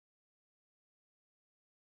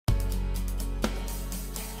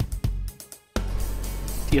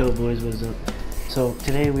Yo boys, what's up? So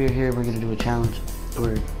today we're here, we're gonna do a challenge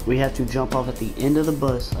where we have to jump off at the end of the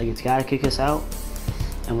bus, like it's gotta kick us out,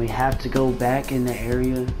 and we have to go back in the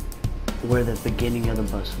area where the beginning of the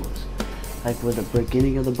bus was. Like where the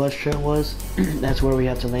beginning of the bus trail was, that's where we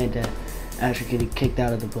have to land at after getting kicked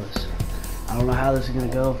out of the bus. I don't know how this is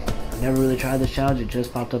gonna go. I've never really tried this challenge, it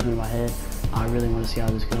just popped up in my head. I really wanna see how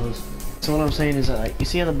this goes. So what I'm saying is that, like, you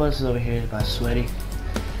see how the bus is over here by Sweaty?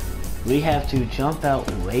 We have to jump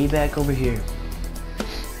out way back over here,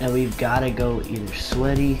 and we've got to go either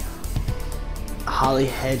Sweaty, Holly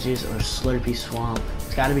Hedges, or Slurpy Swamp.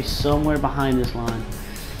 It's got to be somewhere behind this line.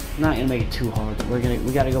 I'm not gonna make it too hard.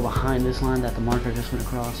 We got to go behind this line that the marker just went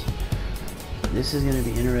across. This is gonna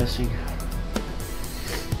be interesting.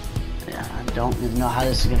 Yeah, I don't even know how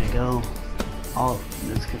this is gonna go.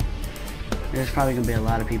 There's probably gonna be a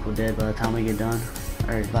lot of people dead by the time we get done,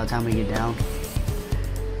 or by the time we get down.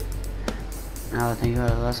 Now that I think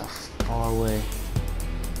about it, that's a far way.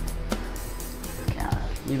 God,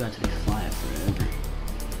 we about to be flying forever.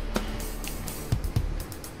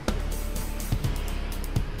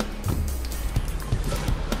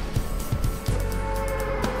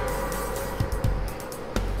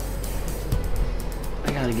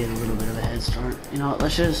 I gotta get a little bit of a head start. You know what,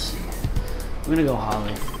 we're gonna go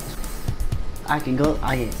Holly.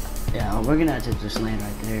 Yeah, we're gonna have to just land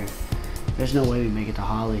right there. There's no way we make it to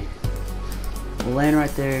Holly. We'll land right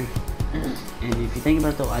there, and if you think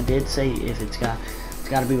about it though, I did say if it's got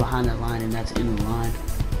to be behind that line, and that's in the line.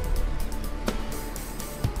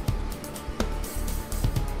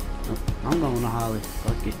 Nope, I'm going to Holly.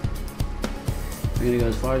 Fuck it. We're gonna go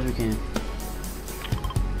as far as we can.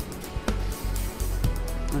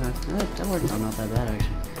 Okay, that worked out not that bad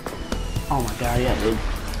actually. Oh my god, yeah, dude.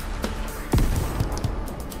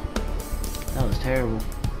 That was terrible.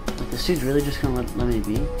 Like, this dude's really just gonna let me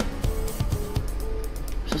be?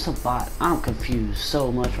 It's just a bot. I'm confused so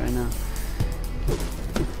much right now.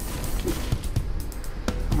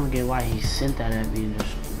 I don't get why he sent that at me and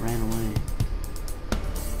just ran away.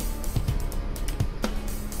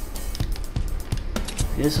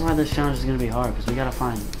 This is why this challenge is gonna be hard, because we gotta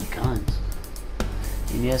find guns.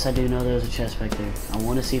 And yes, I do know there's a chest back there. I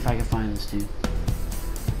want to see if I can find this dude.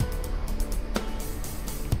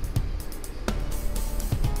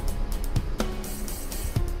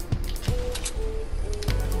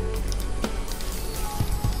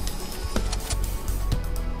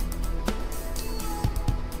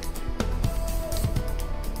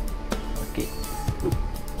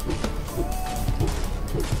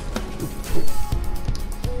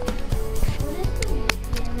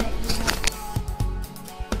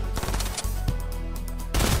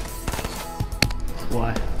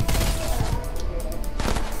 Why?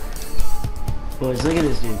 Boys, look at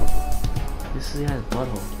this dude. This is the guy's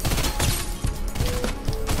butthole.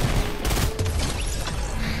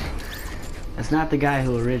 That's not the guy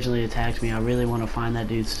who originally attacked me. I really want to find that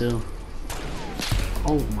dude still.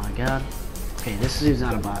 Oh my god. Okay, this dude's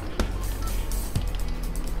not a bot.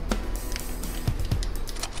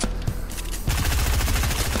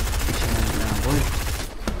 Get your ass down, boy.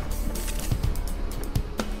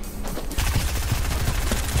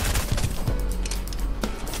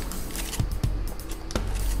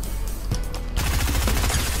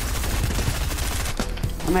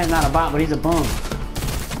 That man's not a bot, but he's a bum.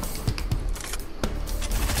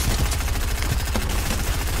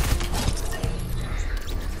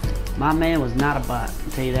 My man was not a bot,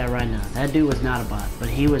 I'll tell you that right now. That dude was not a bot, but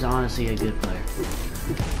he was honestly a good player.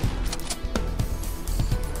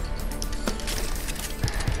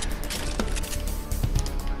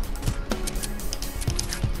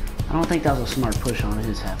 I don't think that was a smart push on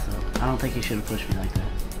his half though. I don't think he should have pushed me like that.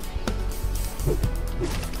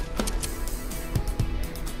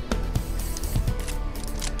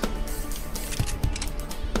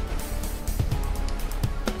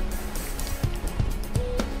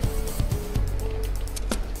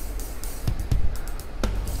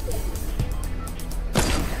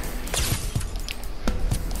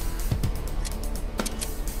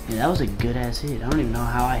 Yeah, that was a good ass hit. I don't even know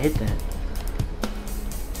how I hit that.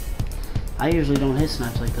 I usually don't hit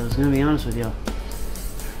snipes like those, I'm gonna be honest with y'all.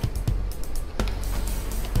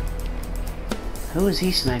 Who is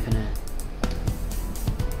he sniping at?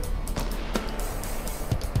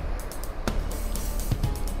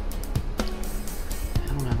 I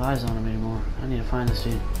don't have eyes on him anymore. I need to find this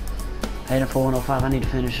dude. I hit him for 105, I need to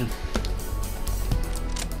finish him.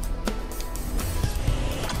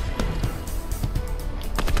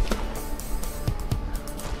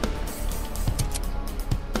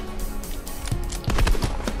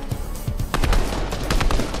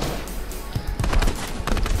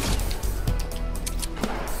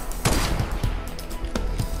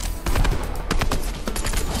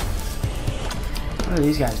 are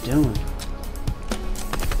these guys doing?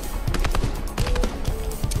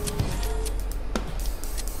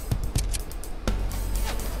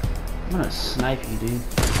 I'm gonna snipe you, dude.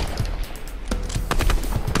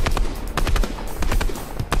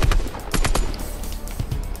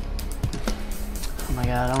 Oh my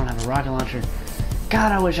god, I don't have a rocket launcher.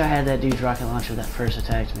 God, I wish I had that dude's rocket launcher that first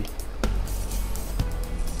attacked me.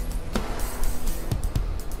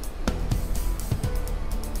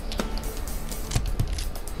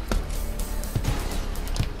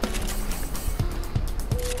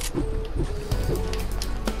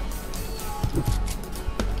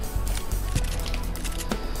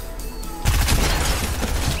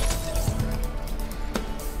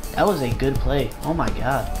 That was a good play. Oh my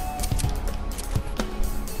god.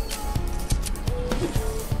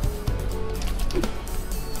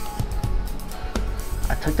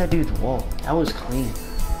 I took that dude's wall. That was clean.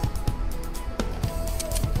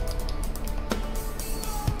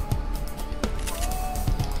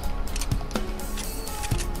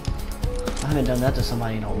 I haven't done that to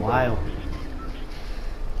somebody in a while.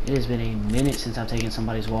 It has been a minute since I've taken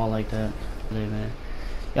somebody's wall like that. Man.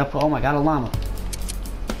 Yep. Oh my god, a llama.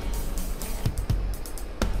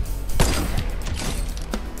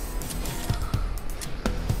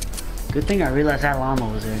 Good thing I realized that llama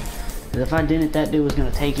was there. Because if I didn't, that dude was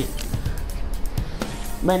going to take it.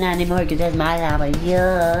 But not anymore, because that's my llama.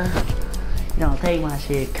 Yeah. You don't take my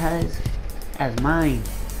shit, cuz. That's mine.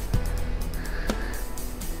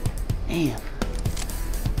 Damn.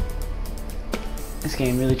 This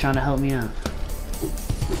game really trying to help me out.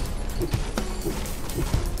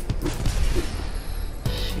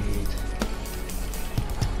 Shit.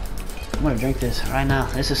 I'm going to drink this right now.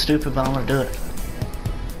 This is stupid, but I'm going to do it.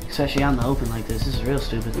 Especially out in the open like this. This is real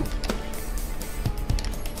stupid.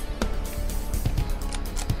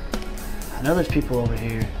 I know there's people over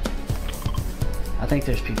here. I think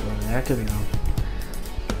there's people over there. I could be wrong.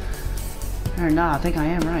 Or no, I think I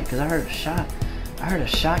am right, because I heard a shot. I heard a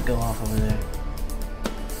shot go off over there.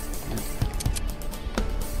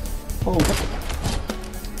 Oh, what the...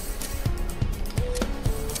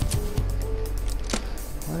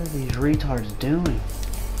 What are these retards doing?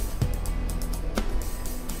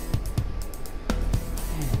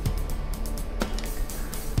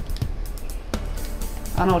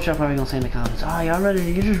 I know what y'all probably gonna say in the comments. Oh, y'all ready?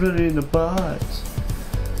 You just ready in the bots.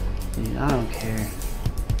 Dude, I don't care.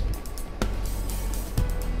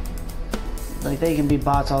 Like, they can be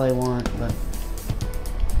bots all they want, but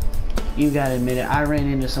you gotta admit it, I ran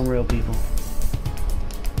into some real people.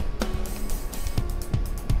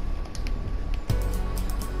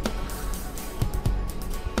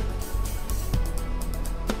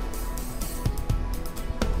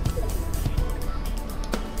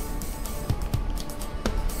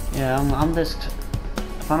 Yeah, I'm just,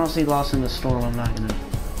 if I don't see Lost in the Storm, I'm not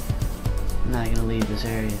gonna leave this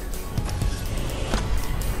area.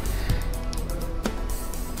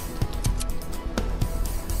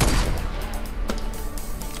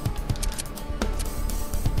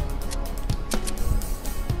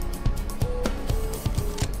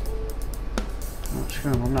 Oh,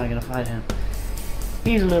 screw him, I'm not gonna fight him.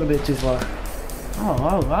 He's a little bit too far.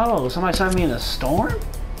 Oh, somebody signed me in a storm?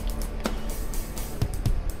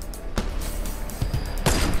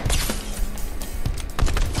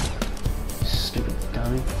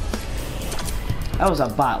 That was a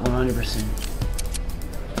bot, 100%.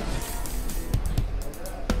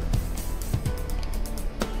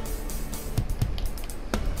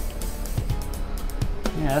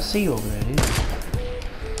 Yeah, I see you over there, dude.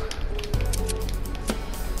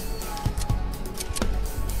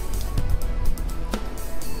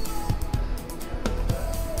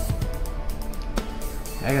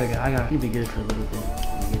 I gotta be good for a little bit.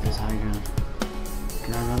 Let me get this high ground.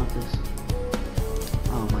 Can I run up this?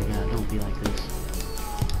 Oh my god, don't be like this.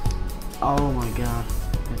 Oh my god,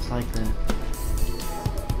 it's like that.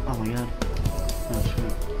 Oh my god. Oh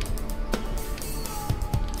shit.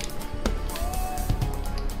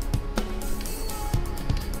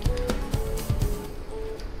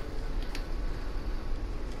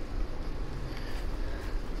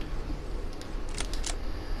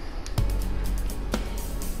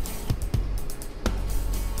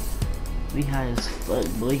 We high as fuck,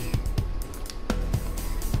 boy.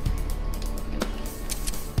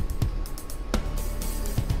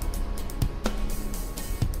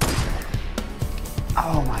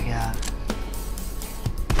 Oh my god.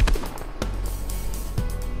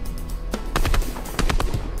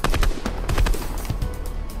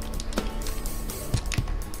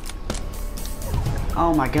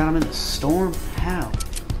 Oh my god, I'm in the storm? How?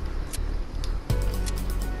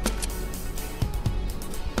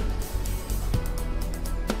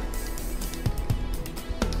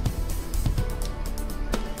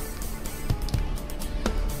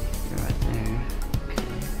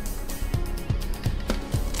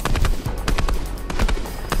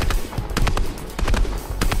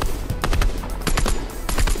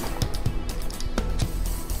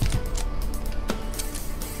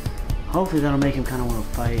 Hopefully that'll make him kind of want to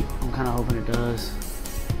fight. I'm kind of hoping it does.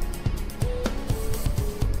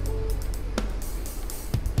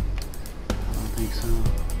 I don't think so.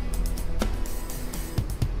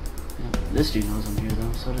 Yeah, this dude knows I'm here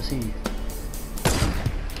though, so does he.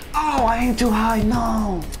 Oh, I aimed too high,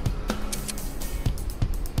 no!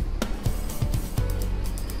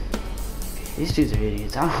 These dudes are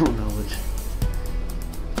idiots. I don't know which.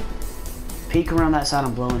 Peek around that side,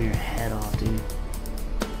 I'm blowing your head off, dude.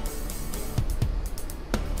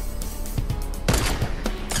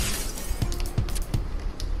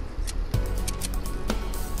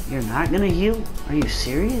 You're not gonna heal? Are you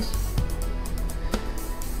serious?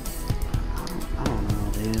 I don't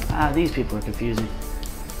know, dude. These people are confusing.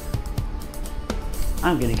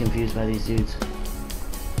 I'm getting confused by these dudes.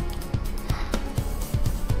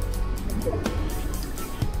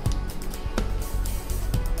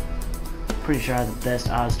 Pretty sure I have the best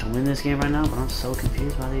odds to win this game right now, but I'm so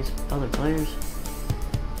confused by these other players.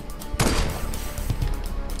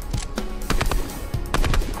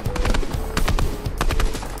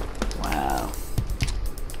 Wow.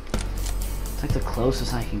 It's like the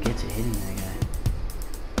closest I can get to hitting that guy.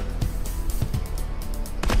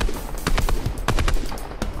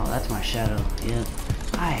 Oh, that's my shadow. Yeah.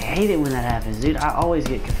 I hate it when that happens, dude. I always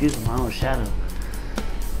get confused with my own shadow.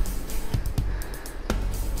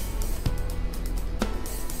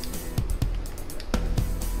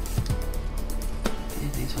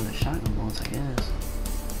 Thanks for the shotgun bullets, I guess.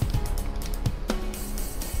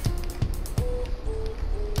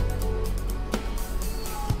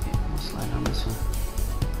 Okay, I'm gonna slide down this one.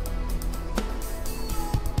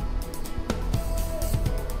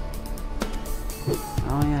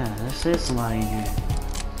 Oh yeah, there's somebody in here.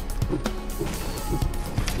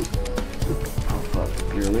 Oh fuck,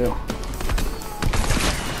 you're real.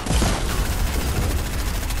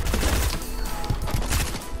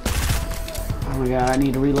 Oh my god, I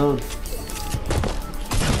need to reload.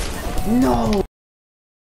 No!